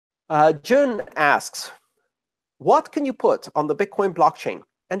Jun asks, what can you put on the Bitcoin blockchain?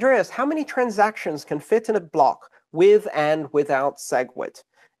 Andreas, how many transactions can fit in a block with and without SegWit?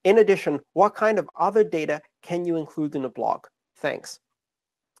 In addition, what kind of other data can you include in a block? Thanks.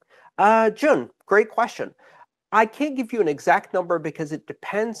 Jun, great question. I can't give you an exact number because it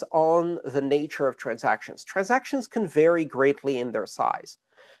depends on the nature of transactions. Transactions can vary greatly in their size.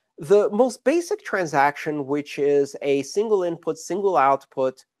 The most basic transaction, which is a single input, single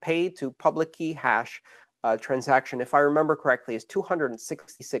output, paid to public key hash transaction, if I remember correctly, is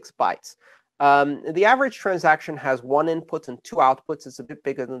 266 bytes. The average transaction has one input and two outputs. It's a bit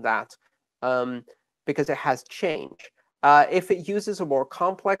bigger than that because it has change. If it uses a more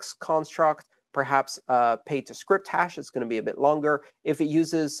complex construct, perhaps paid to script hash, it's going to be a bit longer. If it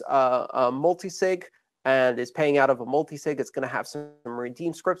uses a multisig and is paying out of a multisig, it's going to have some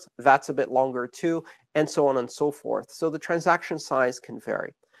redeem scripts. That's a bit longer too, and so on and so forth. So the transaction size can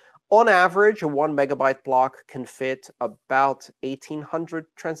vary. On average, a 1 megabyte block can fit about 1,800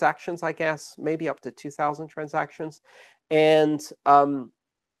 transactions, I guess, maybe up to 2,000 transactions. And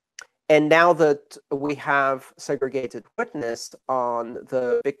now that we have segregated witness on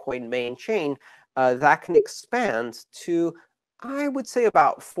the Bitcoin main chain, that can expand to, I would say,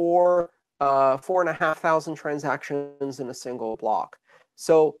 about 4,500 transactions in a single block.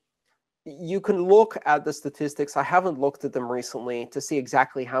 So you can look at the statistics. I haven't looked at them recently to see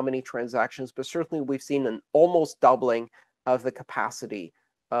exactly how many transactions, but certainly we've seen an almost doubling of the capacity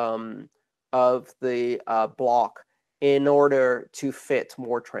of the block in order to fit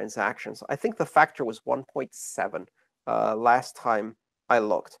more transactions. I think the factor was 1.7 last time I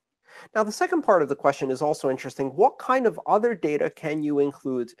looked. Now, the second part of the question is also interesting. What kind of other data can you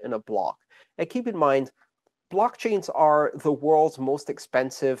include in a block? And keep in mind, blockchains are the world's most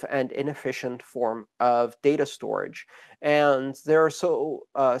expensive and inefficient form of data storage. And they're so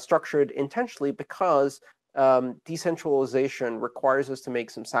structured intentionally because decentralization requires us to make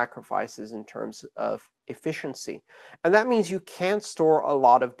some sacrifices in terms of efficiency. And that means you can't store a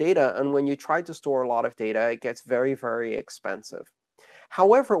lot of data. And when you try to store a lot of data, it gets very, very expensive.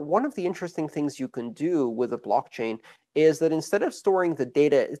 However, one of the interesting things you can do with a blockchain is that instead of storing the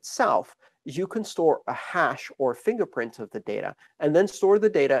data itself, you can store a hash or fingerprint of the data, and then store the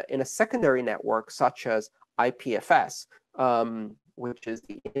data in a secondary network, such as IPFS, which is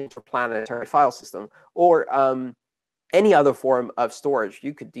the interplanetary file system, or any other form of storage.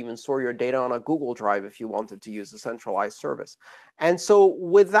 You could even store your data on a Google Drive if you wanted to use a centralized service. And so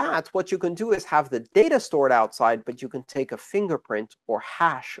with that, what you can do is have the data stored outside, but you can take a fingerprint or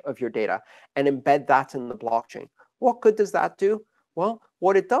hash of your data and embed that in the blockchain. What good does that do? Well,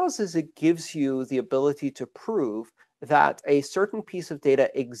 what it does is it gives you the ability to prove that a certain piece of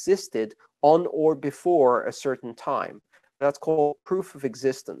data existed on or before a certain time. That's called proof of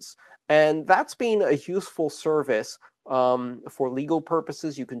existence. And that's been a useful service for legal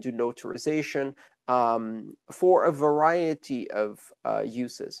purposes. You can do notarization for a variety of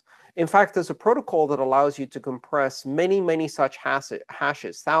uses. In fact, there's a protocol that allows you to compress many, many such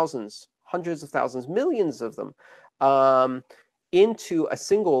hashes, thousands, hundreds of thousands, millions of them, into a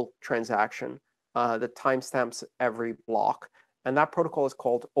single transaction that timestamps every block. And that protocol is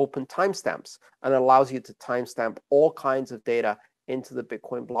called open timestamps, and it allows you to timestamp all kinds of data into the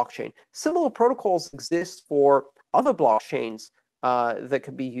Bitcoin blockchain. Similar protocols exist for other blockchains that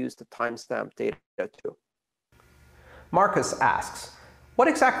can be used to timestamp data too. Marcus asks, what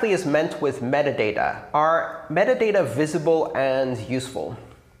exactly is meant with metadata? Are metadata visible and useful?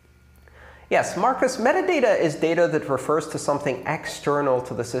 Yes, Marcus, metadata is data that refers to something external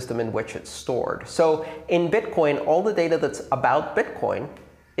to the system in which it's stored. So in Bitcoin, all the data that's about Bitcoin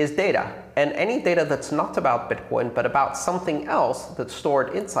is data. And any data that's not about Bitcoin, but about something else that's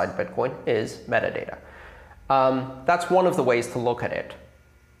stored inside Bitcoin is metadata. That's one of the ways to look at it.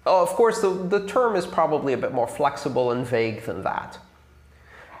 Of course, the term is probably a bit more flexible and vague than that.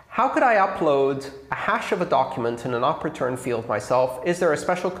 How could I upload a hash of a document in an op return field myself? Is there a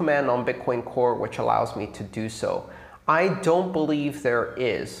special command on Bitcoin Core which allows me to do so? I don't believe there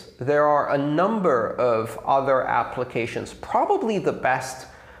is. There are a number of other applications. Probably the best,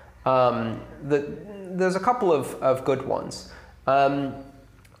 there's a couple of good ones.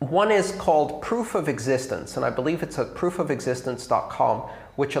 One is called proof of existence, and I believe it's at proofofexistence.com,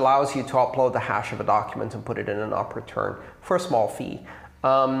 which allows you to upload the hash of a document and put it in an op return for a small fee.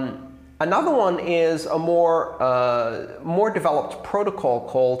 Another one is a more developed protocol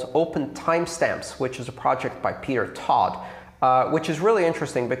called Open Timestamps, which is a project by Peter Todd, which is really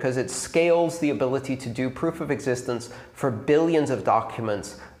interesting because it scales the ability to do proof of existence for billions of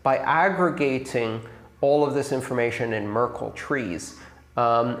documents by aggregating all of this information in Merkle trees.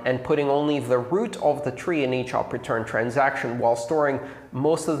 and putting only the root of the tree in each up return transaction while storing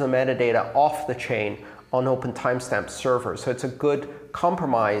most of the metadata off the chain on open timestamp servers. So it's a good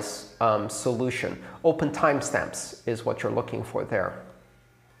compromise solution. Open timestamps is what you're looking for there.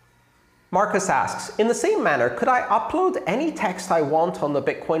 Marcus asks, in the same manner, could I upload any text I want on the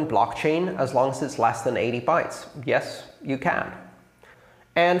Bitcoin blockchain as long as it's less than 80 bytes? Yes, you can.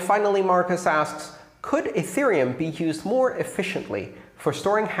 And finally, Marcus asks, could Ethereum be used more efficiently for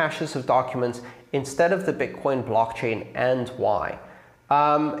storing hashes of documents instead of the Bitcoin blockchain, and why?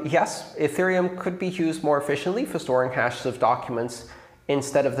 Yes, Ethereum could be used more efficiently for storing hashes of documents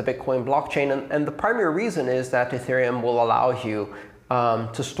instead of the Bitcoin blockchain. And the primary reason is that Ethereum will allow you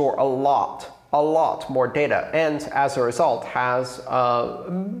to store a lot more data, and as a result has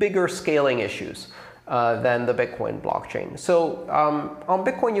bigger scaling issues than the Bitcoin blockchain. So on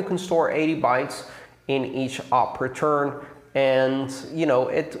Bitcoin, you can store 80 bytes in each op return, and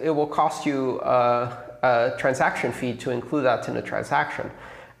it will cost you a transaction fee to include that in a transaction.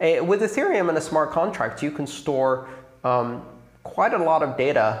 With Ethereum and a smart contract, you can store quite a lot of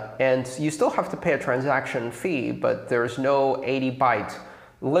data, and you still have to pay a transaction fee, but there's no 80-byte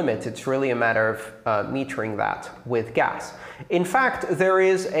limit. It's really a matter of metering that with gas. In fact, there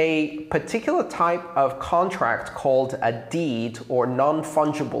is a particular type of contract called a deed, or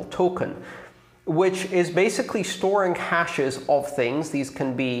non-fungible token, which is basically storing hashes of things. These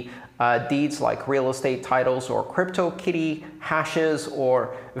can be deeds like real estate titles or CryptoKitty hashes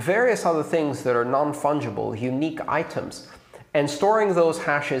or various other things that are non-fungible, unique items, and storing those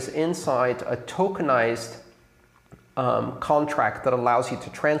hashes inside a tokenized contract that allows you to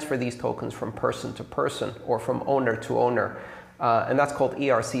transfer these tokens from person to person or from owner to owner. And that's called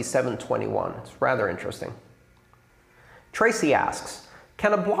ERC 721. It's rather interesting. Tracy asks,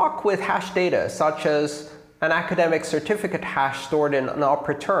 can a block with hash data, such as an academic certificate hash stored in an op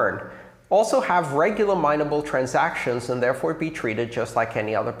return, also have regular mineable transactions and therefore be treated just like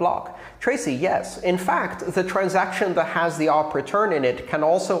any other block? Tracy, yes. In fact, the transaction that has the op return in it can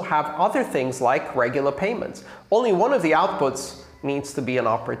also have other things like regular payments. Only one of the outputs needs to be an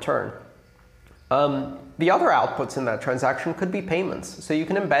op return. The other outputs in that transaction could be payments. So you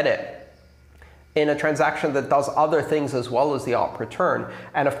can embed it in a transaction that does other things as well as the op return.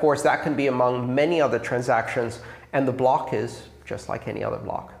 And of course, that can be among many other transactions, and the block is just like any other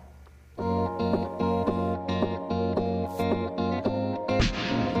block.